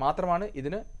 ഇൻസുലിൻ മാത്രമാണ്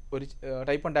ഇതിന്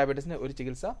ടൈപ്പ് 1 ഡയബറ്റീസിന് ഒരു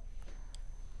ചികിത്സ.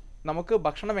 നമുക്ക്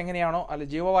ഭക്ഷണം എങ്ങനെയാണോ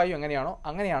അല്ലെങ്കിൽ ജീവവായു എങ്ങനെയാണോ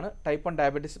അങ്ങനെയാണ് ടൈപ്പ് 1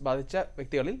 ഡയബറ്റീസ് ബാധിച്ച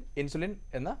വ്യക്തികളിൽ ഇൻസുലിൻ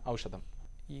എന്ന ഔഷധം.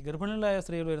 ഈ ഗർഭിണികളായ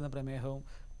സ്ത്രീകൾ വരുന്ന പ്രമേഹവും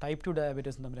ടൈപ്പ് 2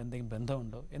 ഡയബറ്റീസും തമ്മിൽ എന്തെങ്കിലും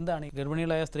ബന്ധമുണ്ടോ? എന്താണ് ഈ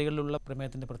ഗർഭിണികളായ സ്ത്രീകളിലുള്ള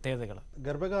പ്രമേഹത്തിൻ്റെ പ്രത്യേകതകൾ?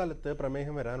 ഗർഭകാലത്ത്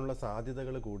പ്രമേഹം വരാനുള്ള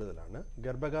സാധ്യതകൾ കൂടുതലാണ്.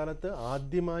 ഗർഭകാലത്ത്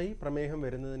ആദ്യമായി പ്രമേഹം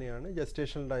വരുന്നതിനെയാണ്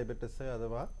ജസ്റ്റേഷണൽ ഡയബറ്റിസ്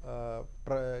അഥവാ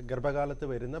ഗർഭകാലത്ത്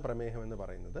വരുന്ന പ്രമേഹം എന്ന്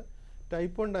പറയുന്നത്.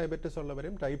 ടൈപ്പ് 1 ഡയബറ്റിസ്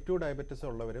ഉള്ളവരും ടൈപ്പ് 2 ഡയബറ്റിസ്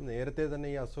ഉള്ളവരും നേരത്തെ തന്നെ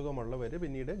ഈ അസുഖമുള്ളവർ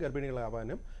പിന്നീട്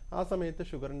ഗർഭിണികളാവാനും ആ സമയത്ത്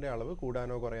ഷുഗറിൻ്റെ അളവ്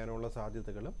കൂടാനോ കുറയാനോ ഉള്ള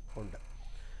സാധ്യതകളും ഉണ്ട്.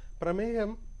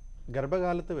 പ്രമേഹം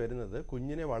ഗർഭകാലത്ത് വരുന്നത്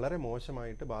കുഞ്ഞിനെ വളരെ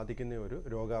മോശമായിട്ട് ബാധിക്കുന്ന ഒരു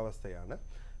രോഗാവസ്ഥയാണ്.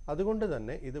 അതുകൊണ്ട്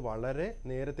തന്നെ ഇത് വളരെ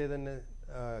നേരത്തെ തന്നെ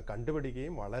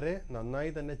കണ്ടുപിടിക്കുകയും വളരെ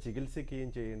നന്നായി തന്നെ ചികിത്സിക്കുകയും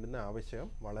ചെയ്യേണ്ടുന്ന ആവശ്യം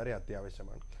വളരെ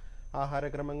അത്യാവശ്യമാണ്.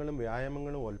 ആഹാരക്രമങ്ങളും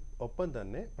വ്യായാമങ്ങളും ഒപ്പം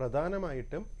തന്നെ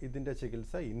പ്രധാനമായിട്ടും ഇതിൻ്റെ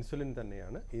ചികിത്സ ഇൻസുലിൻ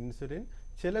തന്നെയാണ്. ഇൻസുലിൻ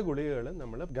ചില ഗുളികകൾ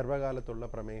നമ്മൾ ഗർഭകാലത്തുള്ള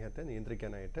പ്രമേഹത്തെ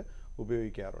നിയന്ത്രിക്കാനായിട്ട്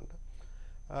ഉപയോഗിക്കാറുണ്ട്.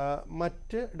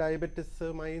 മറ്റ്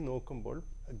ഡയബറ്റിസുമായി നോക്കുമ്പോൾ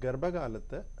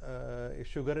ഗർഭകാലത്ത്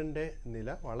ഷുഗറിൻ്റെ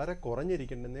നില വളരെ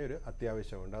കുറഞ്ഞിരിക്കേണ്ടുന്ന ഒരു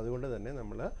അത്യാവശ്യമുണ്ട്. അതുകൊണ്ട് തന്നെ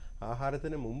നമ്മൾ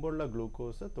ആഹാരത്തിന് മുമ്പുള്ള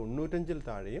ഗ്ലൂക്കോസ് 95-ൽ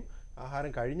താഴെയും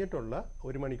ആഹാരം കഴിഞ്ഞിട്ടുള്ള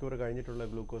 1 മണിക്കൂർ കഴിഞ്ഞിട്ടുള്ള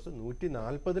ഗ്ലൂക്കോസ്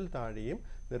 140-ൽ താഴെയും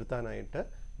നിർത്താനായിട്ട്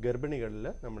ഗർഭിണികളിൽ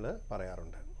നമ്മൾ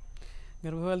പറയാറുണ്ട്.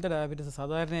 ഗർഭകാലത്തെ ഡയബറ്റീസ്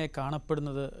സാധാരണയായി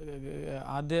കാണപ്പെടുന്നത്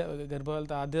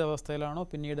ഗർഭകാലത്തെ ആദ്യ അവസ്ഥയിലാണോ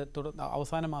പിന്നീട്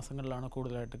അവസാന മാസങ്ങളിലാണോ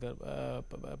കൂടുതലായിട്ട്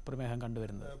പ്രമേഹം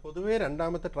കണ്ടുവരുന്നത്? പൊതുവേ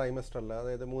 2ാമത്തെ ട്രൈമസ്റ്ററിൽ,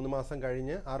 അതായത് 3 മാസം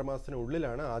കഴിഞ്ഞ് 6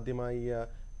 മാസത്തിനുള്ളിലാണ് ആദ്യമായി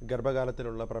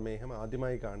ഗർഭകാലത്തിലുള്ള പ്രമേഹം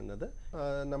ആദ്യമായി കാണുന്നത്.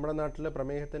 നമ്മുടെ നാട്ടിൽ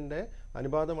പ്രമേഹത്തിൻ്റെ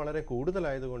അനുപാതം വളരെ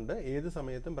കൂടുതലായതുകൊണ്ട് ഏത്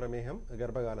സമയത്തും പ്രമേഹം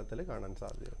ഗർഭകാലത്തിൽ കാണാൻ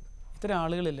സാധ്യതയുണ്ട്. ഇത്തരം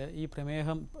ആളുകളിൽ ഈ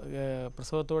പ്രമേഹം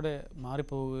പ്രസവത്തോടെ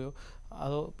മാറിപ്പോവുകയോ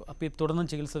അതോ തുടർന്നും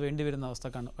ചികിത്സ വേണ്ടി വരുന്ന അവസ്ഥ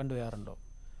കണ്ടുവരാറുണ്ടോ?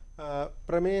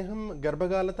 പ്രമേഹം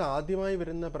ഗർഭകാലത്ത് ആദ്യമായി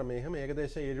വരുന്ന പ്രമേഹം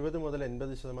ഏകദേശം 70 മുതൽ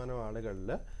 80% ആളുകളിൽ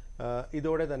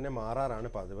ഇതോടെ തന്നെ മാറാറാണ്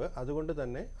പതിവ്. അതുകൊണ്ട്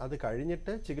തന്നെ അത്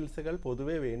കഴിഞ്ഞിട്ട് ചികിത്സകൾ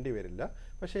പൊതുവേ വേണ്ടി വരില്ല.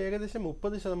 പക്ഷേ ഏകദേശം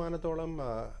 30%-ഓളം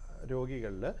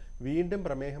രോഗികളിൽ വീണ്ടും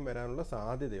പ്രമേഹം വരാനുള്ള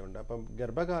സാധ്യതയുണ്ട്. അപ്പം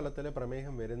ഗർഭകാലത്തിൽ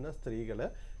പ്രമേഹം വരുന്ന സ്ത്രീകൾ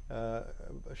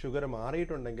ഷുഗർ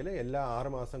മാറിയിട്ടുണ്ടെങ്കിൽ എല്ലാ 6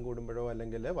 മാസം കൂടുമ്പോഴോ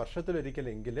അല്ലെങ്കിൽ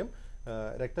വർഷത്തിലൊരിക്കലെങ്കിലും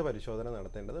രക്തപരിശോധന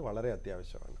നടത്തേണ്ടത് വളരെ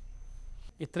അത്യാവശ്യമാണ്.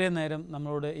 ഇത്രയും നേരം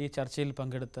നമ്മളോട് ഈ ചർച്ചയിൽ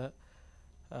പങ്കെടുത്ത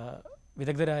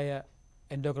വിദഗ്ധരായ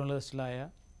എൻഡോക്രോളജിസ്റ്റുകളായ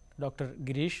doctor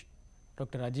Girish,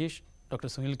 doctor Ajeesh, doctor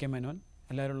Sunil K Menon,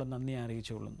 എല്ലാവരുള്ള നന്ദി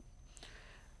അറിയിച്ചുകൊള്ളുന്നു.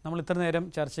 നമ്മൾ ഇത്ര നേരം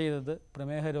ചർച്ച ചെയ്തത്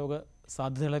പ്രമേഹ രോഗ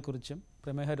സാധ്യതകളെക്കുറിച്ചും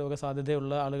പ്രമേഹ രോഗ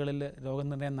സാധ്യതയുള്ള ആളുകളിൽ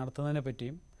രോഗനിർണയം നടത്തുന്നതിനെ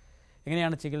പറ്റിയും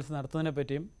എങ്ങനെയാണ് ചികിത്സ നടത്തുന്നതിനെ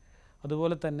പറ്റിയും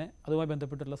അതുപോലെ തന്നെ അതുമായി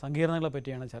ബന്ധപ്പെട്ടുള്ള സങ്കീർണതകളെ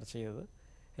പറ്റിയാണ് ചർച്ച ചെയ്തത്.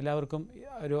 എല്ലാവർക്കും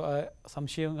ഒരു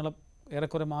സംശയങ്ങളും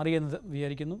ഏറെക്കുറെ മാറിയെന്ന്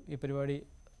വിചാരിക്കുന്നു. ഈ പരിപാടി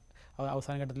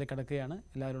അവസാന ഘട്ടത്തിലേക്ക് കടക്കുകയാണ്.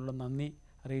 എല്ലാവരുള്ള നന്ദി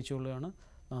അറിയിച്ചുകൊള്ളുകയാണ്.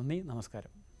 നന്ദി,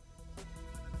 നമസ്കാരം.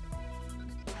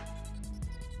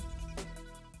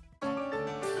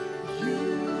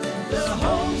 The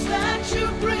hopes that you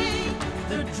bring,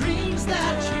 the dreams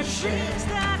that you share,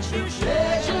 the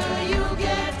pleasure you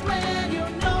get when you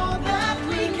know that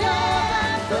we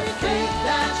care, the faith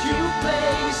that you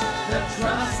place, the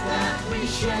trust that we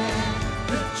share,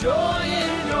 the joy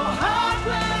in your heart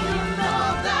when you know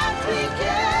that we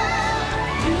care.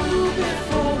 You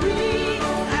before we,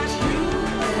 at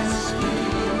USV,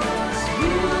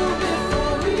 you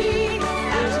before we,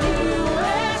 at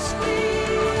USV.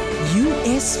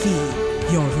 USV,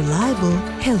 your reliable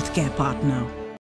healthcare partner.